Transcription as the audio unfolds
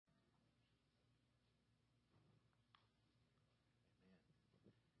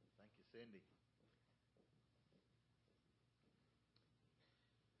Cindy.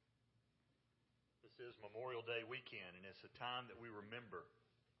 This is Memorial Day weekend, and it's a time that we remember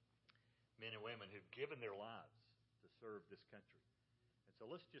men and women who've given their lives to serve this country. And so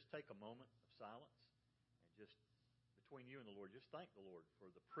let's just take a moment of silence and just, between you and the Lord, just thank the Lord for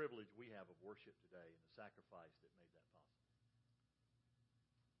the privilege we have of worship today and the sacrifice that made that possible.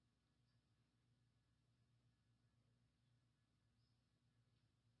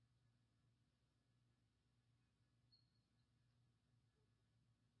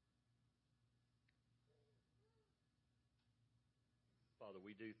 Father,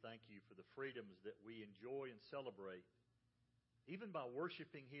 we do thank you for the freedoms that we enjoy and celebrate, even by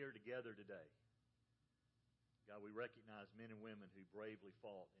worshiping here together today. God, we recognize men and women who bravely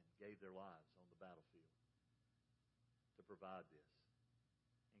fought and gave their lives on the battlefield to provide this.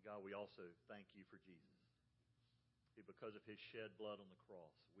 And God, we also thank you for Jesus, who because of his shed blood on the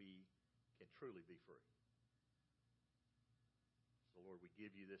cross, we can truly be free. So, Lord, we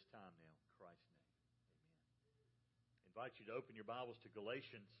give you this time now in Christ's name. I invite you to open your Bibles to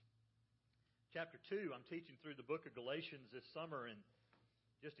Galatians chapter 2. I'm teaching through the book of Galatians this summer, and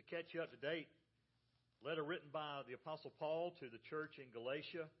just to catch you up to date, letter written by the Apostle Paul to the church in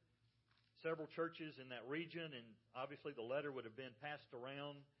Galatia, several churches in that region, and obviously the letter would have been passed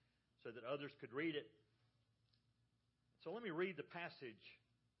around so that others could read it. So let me read the passage,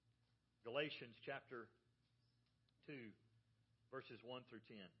 Galatians chapter 2, verses 1 through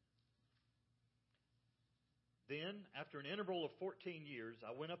 10. Then, after an interval of 14 years,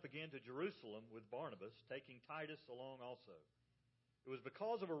 I went up again to Jerusalem with Barnabas, taking Titus along also. It was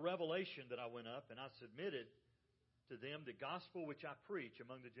because of a revelation that I went up, and I submitted to them the gospel which I preach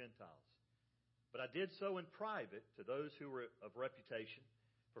among the Gentiles. But I did so in private to those who were of reputation,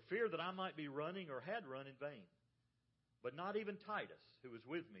 for fear that I might be running or had run in vain. But not even Titus, who was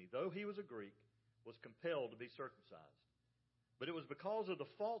with me, though he was a Greek, was compelled to be circumcised. But it was because of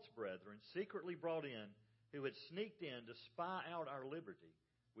the false brethren secretly brought in, who had sneaked in to spy out our liberty,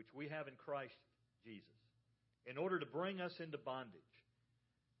 which we have in Christ Jesus, in order to bring us into bondage.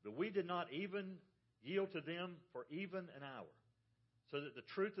 But we did not even yield to them for even an hour, so that the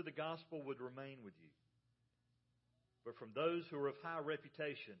truth of the gospel would remain with you. But from those who are of high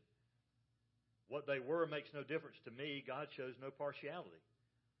reputation, what they were makes no difference to me. God shows no partiality.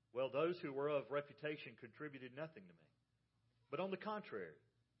 Well, those who were of reputation contributed nothing to me. But on the contrary,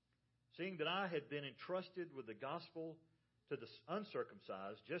 seeing that I had been entrusted with the gospel to the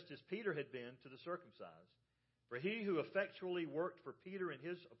uncircumcised, just as Peter had been to the circumcised. For he who effectually worked for Peter in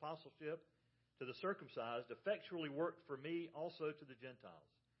his apostleship to the circumcised, effectually worked for me also to the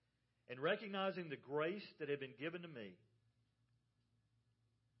Gentiles. And recognizing the grace that had been given to me,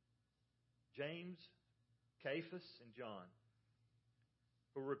 James, Cephas, and John,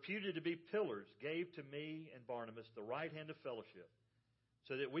 who were reputed to be pillars, gave to me and Barnabas the right hand of fellowship,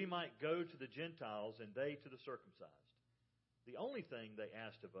 so that we might go to the Gentiles and they to the circumcised. The only thing they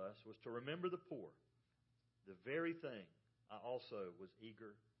asked of us was to remember the poor, the very thing I also was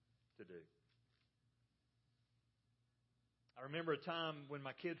eager to do. I remember a time when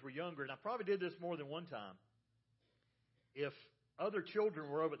my kids were younger, and I probably did this more than one time. If other children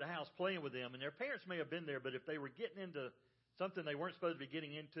were over at the house playing with them, and their parents may have been there, but if they were getting into something they weren't supposed to be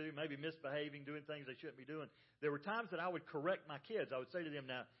getting into, maybe misbehaving, doing things they shouldn't be doing, there were times that I would correct my kids. I would say to them,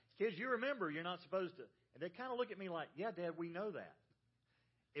 now, kids, you remember you're not supposed to. And they'd kind of look at me like, yeah, Dad, we know that.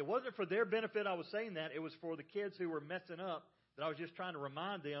 It wasn't for their benefit I was saying that. It was for the kids who were messing up that I was just trying to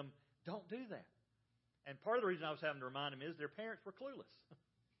remind them, don't do that. And part of the reason I was having to remind them is their parents were clueless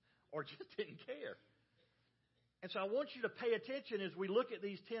or just didn't care. And so I want you to pay attention as we look at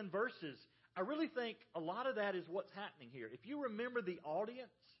these 10 verses. I really think a lot of that is what's happening here. If you remember the audience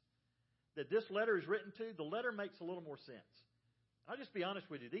that this letter is written to, the letter makes a little more sense. I'll just be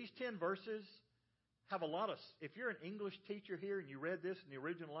honest with you. These 10 verses have a lot of, if you're an English teacher here and you read this in the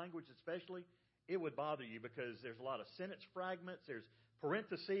original language especially, it would bother you because there's a lot of sentence fragments, there's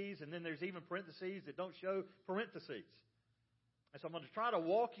parentheses, and then there's even parentheses that don't show parentheses. And so I'm going to try to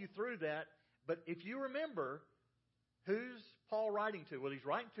walk you through that. But if you remember, who's Paul writing to? Well, he's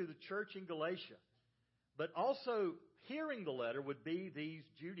writing to the church in Galatia. But also hearing the letter would be these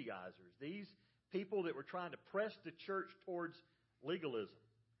Judaizers, these people that were trying to press the church towards legalism.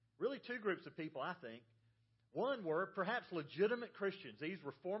 Really two groups of people, I think. One were perhaps legitimate Christians. These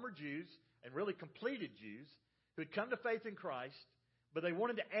were former Jews and really completed Jews who had come to faith in Christ, but they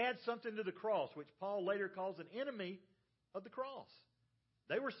wanted to add something to the cross, which Paul later calls an enemy of the cross.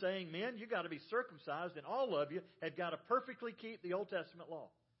 They were saying, men, you got to be circumcised, and all of you have got to perfectly keep the Old Testament law.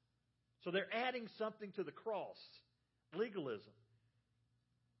 So they're adding something to the cross, legalism.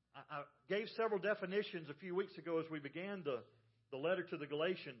 I gave several definitions a few weeks ago as we began the letter to the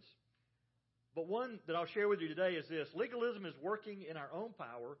Galatians. But one that I'll share with you today is this. Legalism is working in our own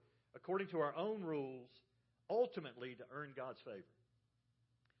power, according to our own rules, ultimately to earn God's favor.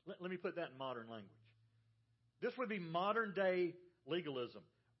 Let me put that in modern language. This would be modern day legalism.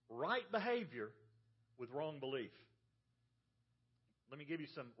 Right behavior with wrong belief. Let me give you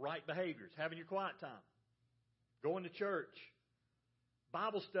some right behaviors. Having your quiet time. Going to church.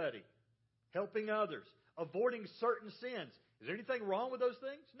 Bible study. Helping others. Avoiding certain sins. Is there anything wrong with those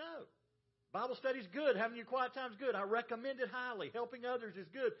things? No. Bible study is good. Having your quiet time is good. I recommend it highly. Helping others is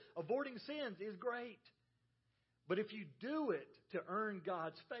good. Avoiding sins is great. But if you do it to earn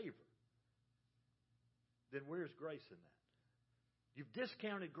God's favor, then where's grace in that? You've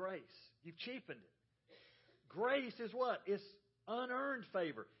discounted grace. You've cheapened it. Grace is what? It's unearned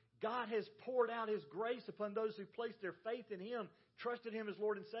favor. God has poured out His grace upon those who placed their faith in Him, trusted Him as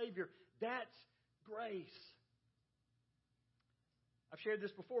Lord and Savior. That's grace. I've shared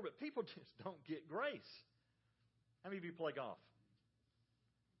this before, but people just don't get grace. How many of you play golf?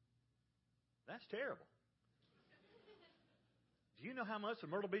 That's terrible. Do you know how much the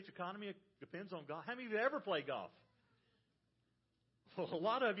Myrtle Beach economy depends on golf? How many of you ever play golf? Well, a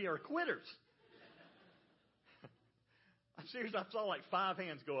lot of you are quitters. I'm serious. I saw like 5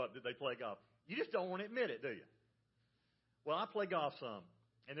 hands go up that they play golf. You just don't want to admit it, do you? Well, I play golf some.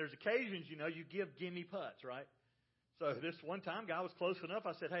 And there's occasions, you give gimme putts, right? So this one time, guy was close enough.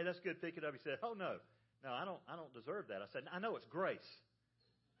 I said, hey, that's good. Pick it up. He said, oh, no, I don't deserve that. I said, I know it's grace.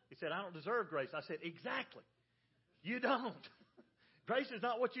 He said, I don't deserve grace. I said, exactly. You don't. Grace is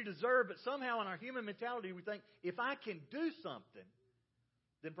not what you deserve, but somehow in our human mentality, we think, if I can do something,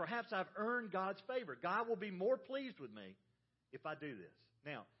 then perhaps I've earned God's favor. God will be more pleased with me if I do this.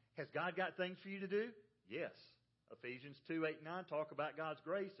 Now, has God got things for you to do? Yes. Ephesians 2:8-9 talk about God's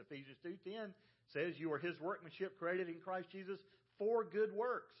grace. Ephesians 2:10 says you are His workmanship created in Christ Jesus for good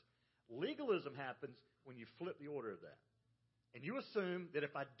works. Legalism happens when you flip the order of that. And you assume that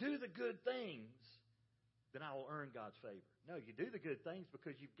if I do the good things, then I will earn God's favor. No, you do the good things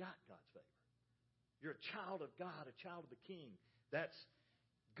because you've got God's favor. You're a child of God, a child of the King. That's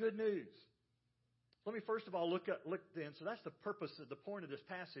good news. Let me first of all look then. So that's the purpose of the point of this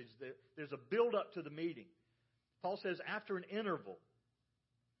passage. There's a build up to the meeting. Paul says after an interval,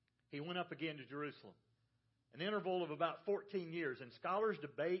 he went up again to Jerusalem. An interval of about 14 years. And scholars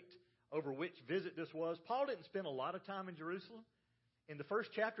debate over which visit this was. Paul didn't spend a lot of time in Jerusalem. In the first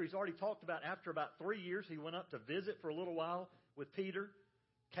chapter, he's already talked about after about 3 years, he went up to visit for a little while with Peter,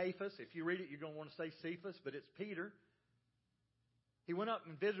 Cephas. If you read it, you're going to want to say Cephas, but it's Peter. He went up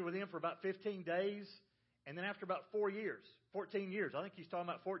and visited with him for about 15 days. And then after about 4 years, 14 years, I think he's talking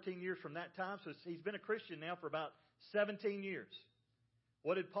about 14 years from that time. So he's been a Christian now for about 17 years.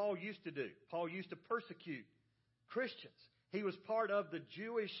 What did Paul used to do? Paul used to persecute Christians. He was part of the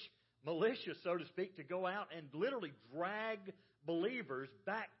Jewish militia, so to speak, to go out and literally drag believers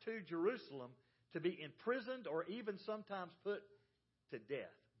back to Jerusalem to be imprisoned or even sometimes put to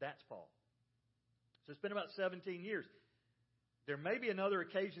death. That's Paul. So it's been about 17 years. There may be another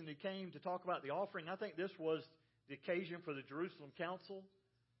occasion he came to talk about the offering. I think this was the occasion for the Jerusalem Council.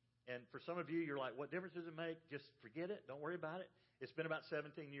 And for some of you, you're like, what difference does it make? Just forget it. Don't worry about it. It's been about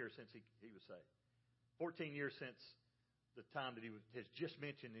 17 years since he was saved. 14 years since the time that he has just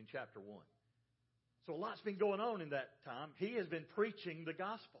mentioned in chapter 1. So a lot's been going on in that time. He has been preaching the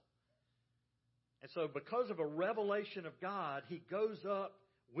gospel. And so because of a revelation of God, he goes up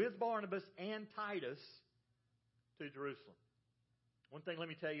with Barnabas and Titus to Jerusalem. One thing let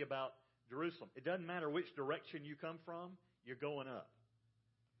me tell you about Jerusalem. It doesn't matter which direction you come from, you're going up.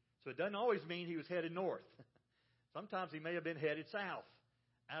 So it doesn't always mean he was headed north. Sometimes he may have been headed south,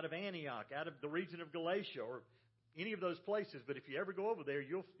 out of Antioch, out of the region of Galatia, or any of those places. But if you ever go over there,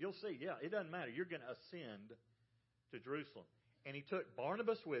 you'll see, it doesn't matter. You're going to ascend to Jerusalem. And he took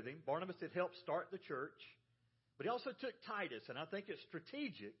Barnabas with him. Barnabas had helped start the church. But he also took Titus. And I think it's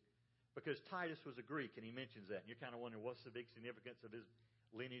strategic because Titus was a Greek, and he mentions that. And you're kind of wondering, what's the big significance of his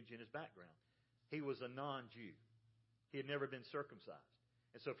lineage and his background? He was a non-Jew. He had never been circumcised.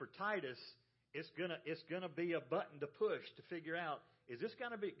 And so for Titus, it's gonna be a button to push to figure out, is this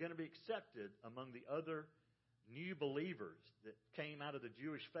gonna be accepted among the other new believers that came out of the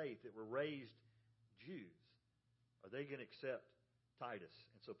Jewish faith that were raised Jews? Are they going to accept Titus?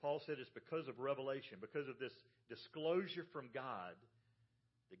 And so Paul said it's because of revelation, because of this disclosure from God,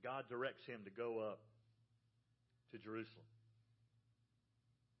 that God directs him to go up to Jerusalem.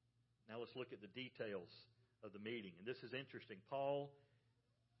 Now let's look at the details of the meeting. And this is interesting. Paul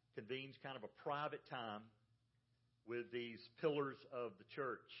convenes kind of a private time with these pillars of the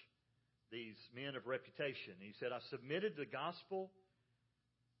church, these men of reputation. He said, I submitted the gospel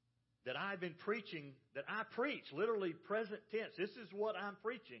that I've been preaching, that I preach, literally present tense. This is what I'm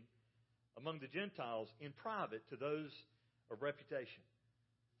preaching among the Gentiles in private to those of reputation.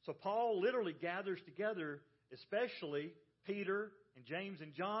 So Paul literally gathers together, especially Peter and James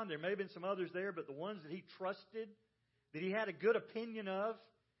and John. There may have been some others there, but the ones that he trusted, that he had a good opinion of.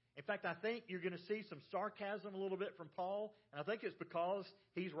 In fact, I think you're going to see some sarcasm a little bit from Paul, and I think it's because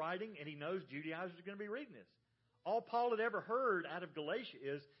he's writing and he knows Judaizers are going to be reading this. All Paul had ever heard out of Galatia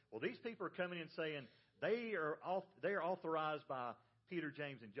is, well, these people are coming in saying they are authorized by Peter,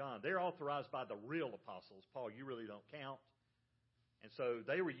 James, and John. They're authorized by the real apostles. Paul, you really don't count. And so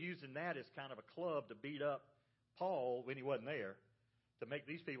they were using that as kind of a club to beat up Paul when he wasn't there, to make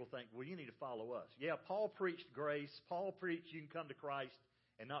these people think, well, you need to follow us. Yeah, Paul preached grace. Paul preached you can come to Christ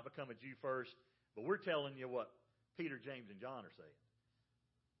and not become a Jew first. But we're telling you what Peter, James, and John are saying.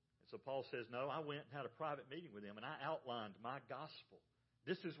 And so Paul says, no, I went and had a private meeting with them, and I outlined my gospel.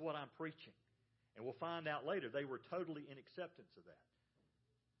 This is what I'm preaching. And we'll find out later they were totally in acceptance of that.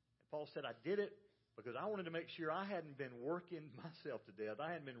 And Paul said, I did it because I wanted to make sure I hadn't been working myself to death.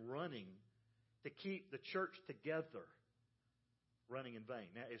 I hadn't been running to keep the church together, running in vain.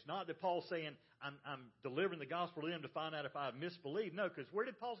 Now, it's not that Paul's saying I'm delivering the gospel to them to find out if I misbelieve. No, because where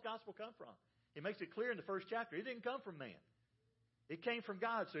did Paul's gospel come from? He makes it clear in the first chapter. It didn't come from man. It came from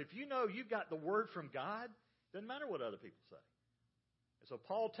God. So if you know you've got the word from God, it doesn't matter what other people say. And so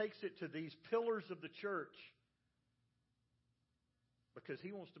Paul takes it to these pillars of the church because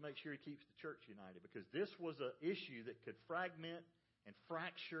he wants to make sure he keeps the church united. Because this was an issue that could fragment and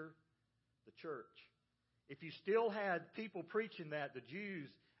fracture the church. If you still had people preaching that the Jews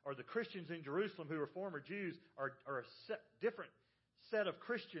or the Christians in Jerusalem who are former Jews are a different set of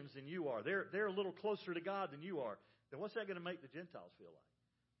Christians than you are. They're a little closer to God than you are. Then what's that going to make the Gentiles feel like?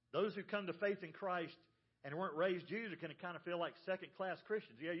 Those who come to faith in Christ and weren't raised Jews are going to kind of feel like second-class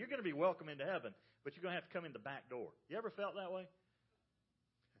Christians. Yeah, you're going to be welcome into heaven, but you're going to have to come in the back door. You ever felt that way?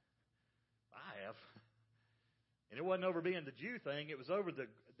 I have. And it wasn't over being the Jew thing. It was over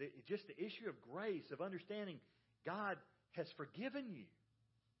just the issue of grace, of understanding God has forgiven you.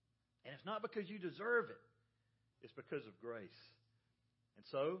 And it's not because you deserve it. It's because of grace. And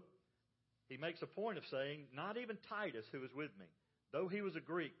so he makes a point of saying, not even Titus, who was with me, though he was a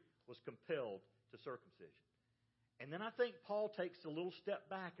Greek, was compelled to circumcision. And then I think Paul takes a little step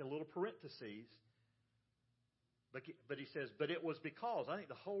back, a little parentheses. But he says, but it was because, I think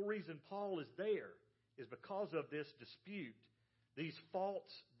the whole reason Paul is there is because of this dispute. These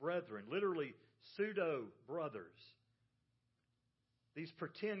false brethren, literally pseudo-brothers, these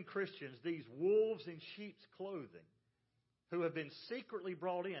pretend Christians, these wolves in sheep's clothing, who have been secretly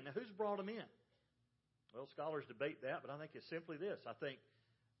brought in. Now, who's brought them in? Well, scholars debate that, but I think it's simply this. I think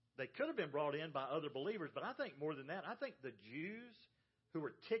they could have been brought in by other believers, but I think more than that, I think the Jews who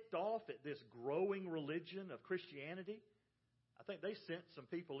were ticked off at this growing religion of Christianity, I think they sent some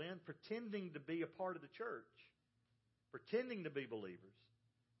people in pretending to be a part of the church, pretending to be believers.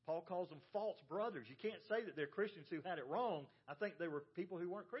 Paul calls them false brothers. You can't say that they're Christians who had it wrong. I think they were people who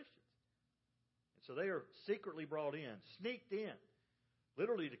weren't Christians. And so they are secretly brought in, sneaked in,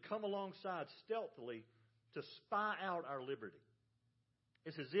 literally to come alongside stealthily to spy out our liberty.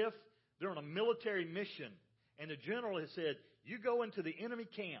 It's as if they're on a military mission and the general has said, you go into the enemy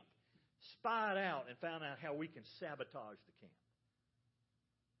camp, spy it out, and find out how we can sabotage the camp.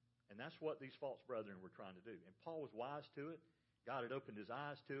 And that's what these false brethren were trying to do. And Paul was wise to it. God had opened his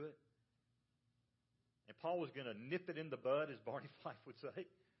eyes to it. And Paul was going to nip it in the bud, as Barney Fife would say.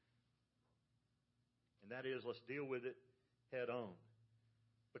 And that is, let's deal with it head on.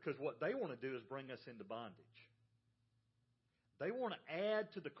 Because what they want to do is bring us into bondage. They want to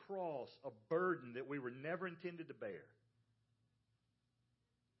add to the cross a burden that we were never intended to bear.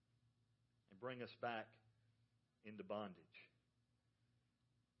 And bring us back into bondage.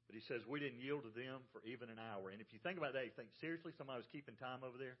 But he says, we didn't yield to them for even an hour. And if you think about that, you think, seriously, somebody was keeping time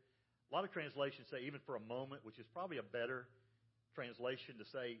over there? A lot of translations say even for a moment, which is probably a better translation to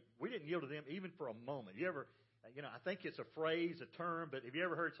say, we didn't yield to them even for a moment. You ever, I think it's a phrase, a term, but have you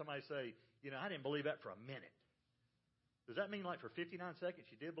ever heard somebody say, I didn't believe that for a minute? Does that mean like for 59 seconds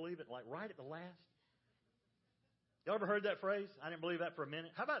you did believe it, like right at the last? Y'all ever heard that phrase? I didn't believe that for a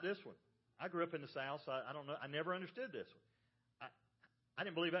minute. How about this one? I grew up in the South, so I don't know. I never understood this one. I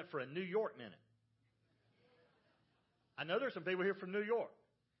didn't believe that for a New York minute. I know there's some people here from New York.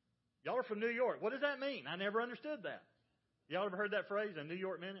 Y'all are from New York. What does that mean? I never understood that. Y'all ever heard that phrase, a New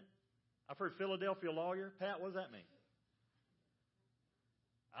York minute? I've heard Philadelphia lawyer. Pat, what does that mean?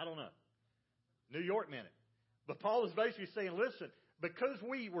 I don't know. New York minute. But Paul is basically saying, listen, because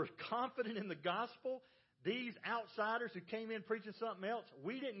we were confident in the gospel, these outsiders who came in preaching something else,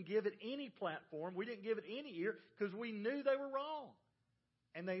 we didn't give it any platform. We didn't give it any ear because we knew they were wrong.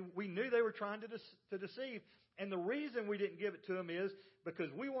 And we knew they were trying to deceive. And the reason we didn't give it to them is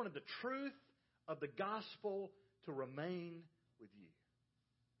because we wanted the truth of the gospel to remain with you.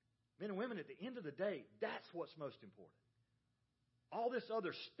 Men and women, at the end of the day, that's what's most important. All this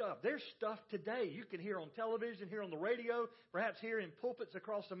other stuff. There's stuff today you can hear on television, hear on the radio, perhaps hear in pulpits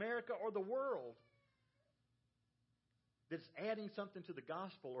across America or the world that's adding something to the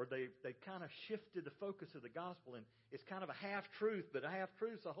gospel, or they've kind of shifted the focus of the gospel, and it's kind of a half-truth, but a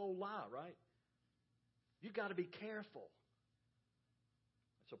half-truth's a whole lie, right? You've got to be careful.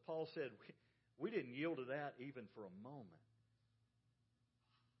 So Paul said, we didn't yield to that even for a moment,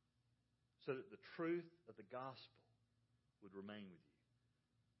 so that the truth of the gospel would remain with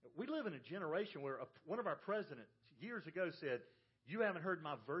you. We live in a generation where one of our presidents years ago said, you haven't heard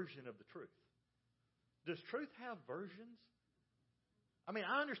my version of the truth. Does truth have versions? I mean,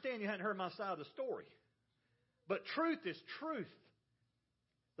 I understand you hadn't heard my side of the story, but truth is truth.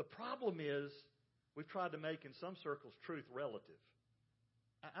 The problem is we've tried to make, in some circles, truth relative.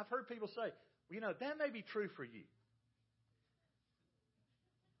 I've heard people say, well, that may be true for you,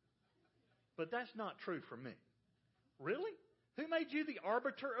 but that's not true for me. Really? Who made you the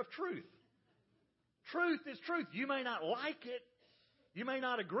arbiter of truth? Truth is truth. You may not like it. You may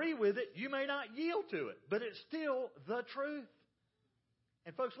not agree with it. You may not yield to it. But it's still the truth.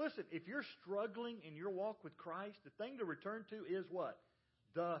 And folks, listen, if you're struggling in your walk with Christ, the thing to return to is what?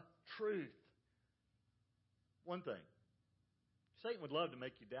 The truth. One thing. Satan would love to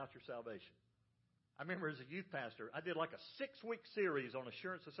make you doubt your salvation. I remember as a youth pastor, I did like a 6-week series on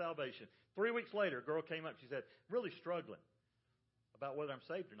assurance of salvation. 3 weeks later, a girl came up. She said, really struggling about whether I'm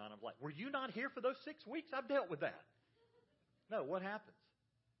saved or not. I'm like, were you not here for those 6 weeks? I've dealt with that. No, what happens?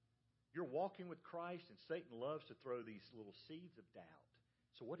 You're walking with Christ, and Satan loves to throw these little seeds of doubt.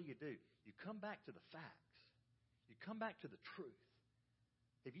 So what do? You come back to the facts. You come back to the truth.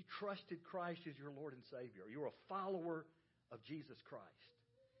 Have you trusted Christ as your Lord and Savior? You're a follower of Jesus Christ.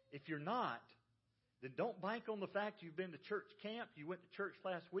 If you're not, then don't bank on the fact you've been to church camp, you went to church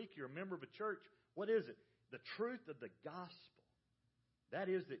last week, you're a member of a church. What is it? The truth of the gospel. That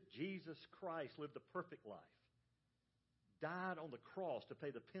is that Jesus Christ lived a perfect life, died on the cross to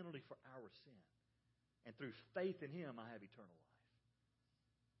pay the penalty for our sin, and through faith in Him I have eternal life.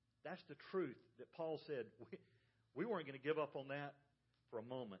 That's the truth that Paul said. We weren't going to give up on that for a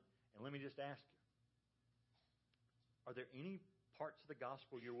moment. And let me just ask you, are there any parts of the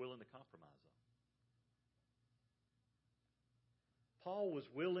gospel you're willing to compromise on? Paul was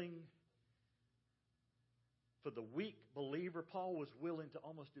willing, for the weak believer, Paul was willing to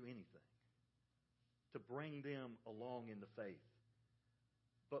almost do anything to bring them along in the faith.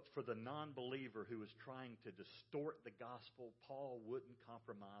 But for the non-believer who was trying to distort the gospel, Paul wouldn't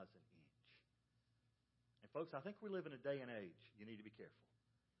compromise an inch. And folks, I think we live in a day and age you need to be careful.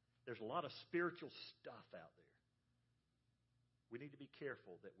 There's a lot of spiritual stuff out there. We need to be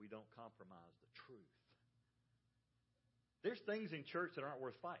careful that we don't compromise the truth. There's things in church that aren't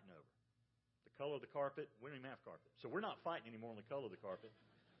worth fighting over. The color of the carpet, we don't even have carpet. So we're not fighting anymore on the color of the carpet.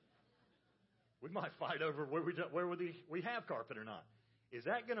 We might fight over where we have carpet or not. Is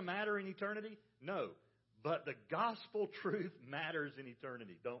that going to matter in eternity? No. But the gospel truth matters in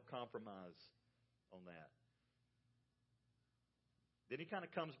eternity. Don't compromise on that. Then he kind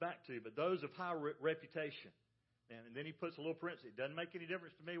of comes back to, but those of high reputation. And then he puts a little parenthesis. It doesn't make any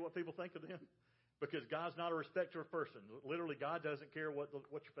difference to me what people think of them. Because God's not a respecter of person. Literally, God doesn't care what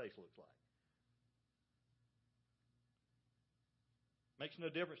your face looks like. Makes no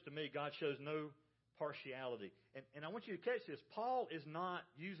difference to me. God shows no partiality. And I want you to catch this. Paul is not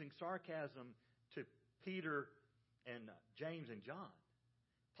using sarcasm to Peter and James and John.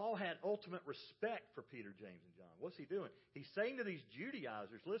 Paul had ultimate respect for Peter, James, and John. What's he doing? He's saying to these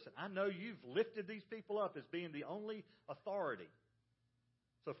Judaizers, listen, I know you've lifted these people up as being the only authority.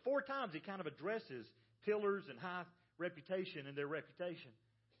 So 4 times he kind of addresses pillars and high reputation and their reputation.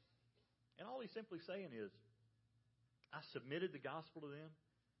 And all he's simply saying is, I submitted the gospel to them,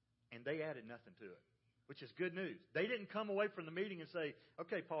 and they added nothing to it, which is good news. They didn't come away from the meeting and say,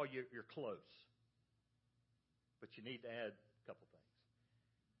 okay, Paul, you're close, but you need to add a couple things.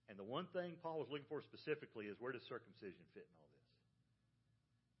 And the one thing Paul was looking for specifically is, where does circumcision fit in all this?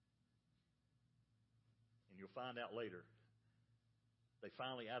 And you'll find out later. They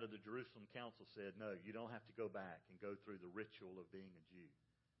finally, out of the Jerusalem council, said, no, you don't have to go back and go through the ritual of being a Jew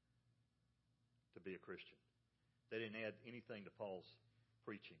to be a Christian. They didn't add anything to Paul's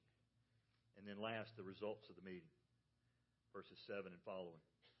preaching. And then last, the results of the meeting. Verses 7 and following.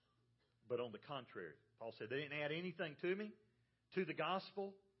 But on the contrary, Paul said, they didn't add anything to me, to the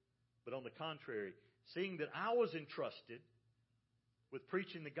gospel. But on the contrary, seeing that I was entrusted with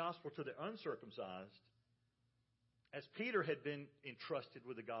preaching the gospel to the uncircumcised, as Peter had been entrusted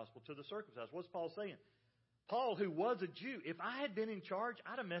with the gospel to the circumcised. What's Paul saying? Paul, who was a Jew, if I had been in charge,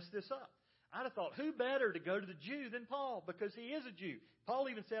 I'd have messed this up. I'd have thought, who better to go to the Jew than Paul? Because he is a Jew. Paul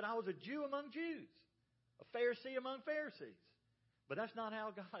even said, I was a Jew among Jews, a Pharisee among Pharisees. But that's not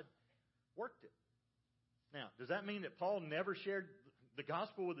how God worked it. Now, does that mean that Paul never shared the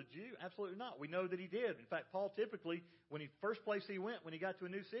gospel with a Jew? Absolutely not. We know that he did. In fact, Paul typically, first place he went when he got to a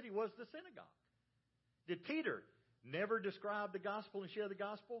new city was the synagogue. Did Peter never describe the gospel and share the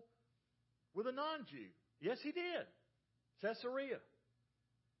gospel with a non-Jew? Yes, he did. Caesarea.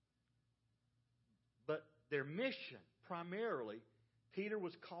 But their mission, primarily, Peter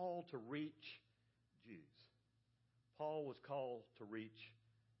was called to reach Jews. Paul was called to reach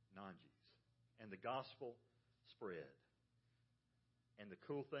non-Jews. And the gospel spread. And the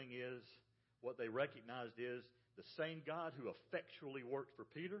cool thing is, what they recognized is, the same God who effectually worked for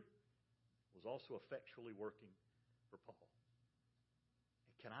Peter was also effectually working for Paul.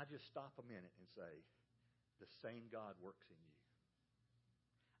 And can I just stop a minute and say, the same God works in you.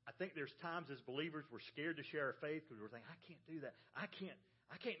 I think there's times as believers we're scared to share our faith because we're thinking, I can't do that. I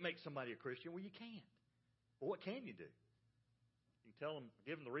can't make somebody a Christian. Well, you can't. Well, what can you do? You can tell them,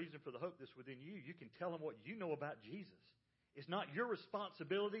 give them the reason for the hope that's within you. You can tell them what you know about Jesus. It's not your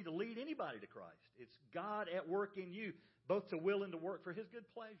responsibility to lead anybody to Christ. It's God at work in you, both to will and to work for His good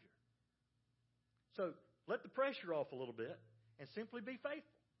pleasure. So let the pressure off a little bit and simply be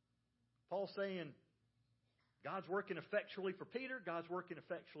faithful. Paul's saying, God's working effectually for Peter, God's working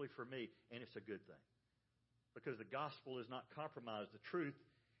effectually for me, and it's a good thing. Because the gospel is not compromised. The truth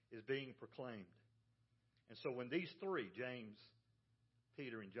is being proclaimed. And so when these three, James,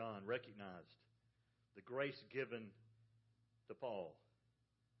 Peter, and John, recognized the grace given to Paul,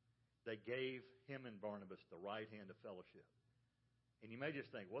 they gave him and Barnabas the right hand of fellowship. And you may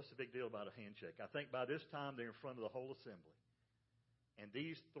just think, what's the big deal about a handshake? I think by this time they're in front of the whole assembly. And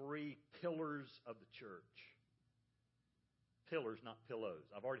these three pillars of the church, pillars, not pillows.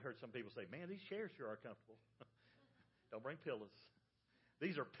 I've already heard some people say, man, these chairs sure are comfortable. Don't bring pillows.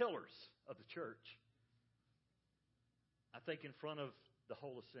 These are pillars of the church. I think in front of the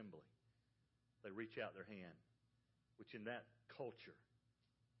whole assembly, they reach out their hand, which in that culture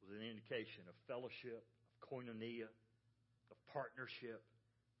was an indication of fellowship, of koinonia, of partnership.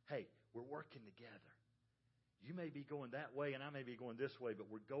 Hey, we're working together. You may be going that way and I may be going this way,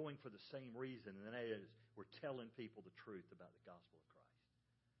 but we're going for the same reason, and that is we're telling people the truth about the gospel of Christ.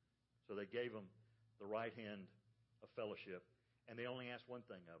 So they gave them the right hand of fellowship, and they only asked one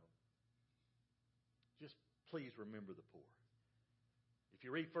thing of them. Just please remember the poor. If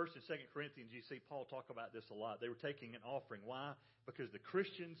you read 1 and 2 Corinthians, you see Paul talk about this a lot. They were taking an offering. Why? Because the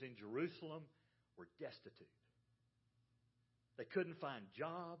Christians in Jerusalem were destitute. They couldn't find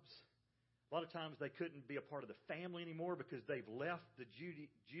jobs. A lot of times they couldn't be a part of the family anymore because they've left the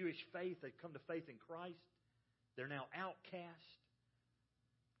Jewish faith. They've come to faith in Christ. They're now outcast.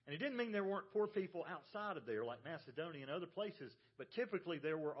 And it didn't mean there weren't poor people outside of there like Macedonia and other places, but typically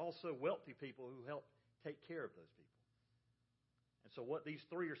there were also wealthy people who helped take care of those people. And so what these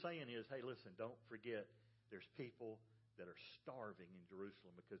three are saying is, hey, listen, don't forget there's people that are starving in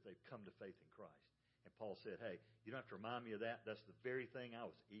Jerusalem because they've come to faith in Christ. And Paul said, hey, you don't have to remind me of that. That's the very thing I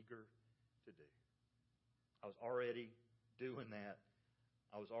was eager to do. I was already doing that.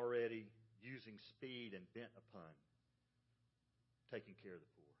 I was already using speed and bent upon taking care of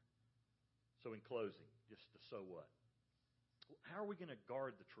the poor. So in closing, just the so what. How are we going to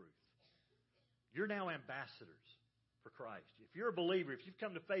guard the truth? You're now ambassadors for Christ. If you're a believer, if you've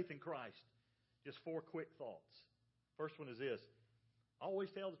come to faith in Christ, just 4 quick thoughts. First one is this: always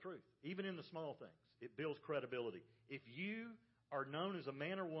tell the truth, even in the small things. It builds credibility. If you are known as a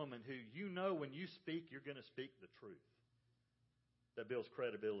man or woman who you know when you speak, you're going to speak the truth, that builds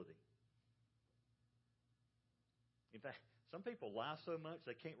credibility. In fact, some people lie so much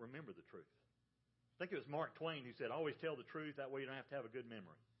they can't remember the truth. I think it was Mark Twain who said, always tell the truth, that way you don't have to have a good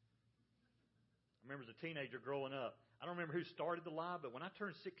memory. I remember as a teenager growing up, I don't remember who started the lie, but when I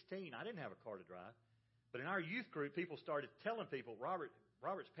turned 16, I didn't have a car to drive. But in our youth group, people started telling people,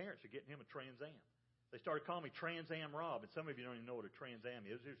 Robert's parents are getting him a Trans Am. They started calling me Trans Am Rob, and some of you don't even know what a Trans Am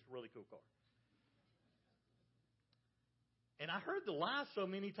is. It's a really cool car. And I heard the lie so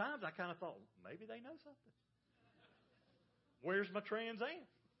many times, I kind of thought, maybe they know something. Where's my Trans Am?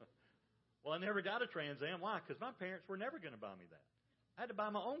 Well, I never got a Trans Am. Why? Because my parents were never going to buy me that. I had to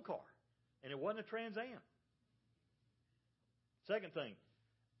buy my own car. And it wasn't a Trans Am. Second thing,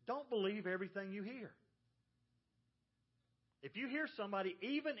 don't believe everything you hear. If you hear somebody,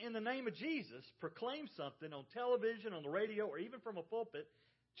 even in the name of Jesus, proclaim something on television, on the radio, or even from a pulpit,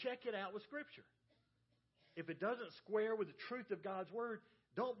 check it out with Scripture. If it doesn't square with the truth of God's Word,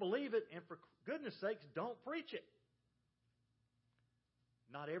 don't believe it, and for goodness sakes, don't preach it.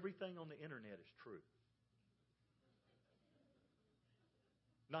 Not everything on the internet is true.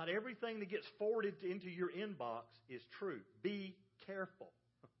 Not everything that gets forwarded into your inbox is true. Be careful.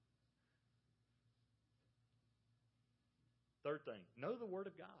 Third thing, know the Word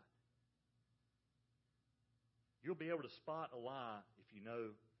of God. You'll be able to spot a lie if you know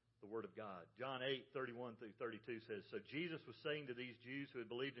the Word of God. John 8:31 through 32 says, So Jesus was saying to these Jews who had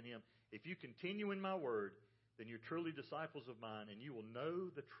believed in Him, If you continue in my Word, then you're truly disciples of mine, and you will know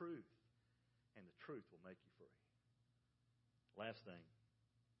the truth, and the truth will make you free. Last thing,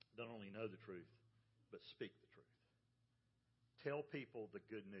 don't only know the truth, but speak the truth. Tell people the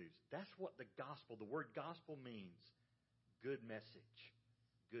good news. That's what the gospel, the word gospel means. Good message,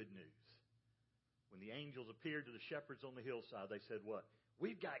 good news. When the angels appeared to the shepherds on the hillside, they said what?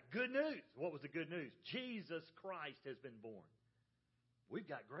 We've got good news. What was the good news? Jesus Christ has been born. We've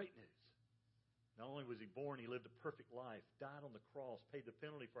got great news. Not only was He born, He lived a perfect life, died on the cross, paid the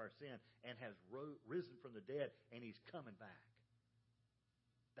penalty for our sin, and has risen from the dead, and He's coming back.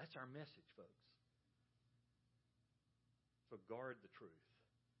 That's our message, folks. So guard the truth,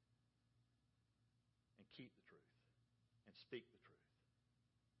 and keep the truth, and speak the truth.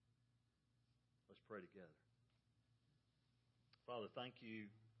 Let's pray together. Father, thank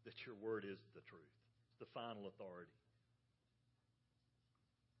You that Your Word is the truth. It's the final authority.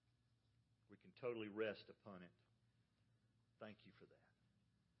 We can totally rest upon it. Thank You for that.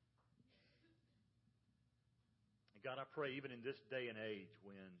 And God, I pray even in this day and age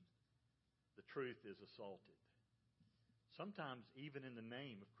when the truth is assaulted, sometimes even in the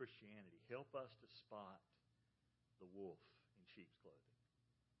name of Christianity, help us to spot the wolf in sheep's clothing,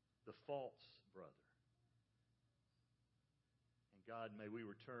 the false brother. And God, may we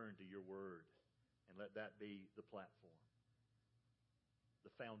return to Your Word and let that be the platform,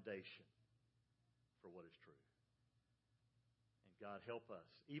 the foundation for what is true. And God, help us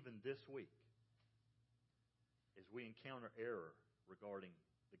even this week as we encounter error regarding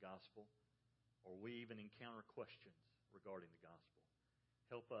the gospel, or we even encounter questions regarding the gospel.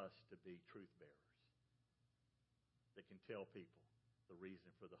 Help us to be truth bearers that can tell people the reason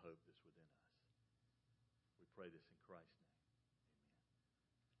for the hope that's within us. We pray this in Christ's name.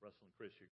 Amen. Russell and Chris,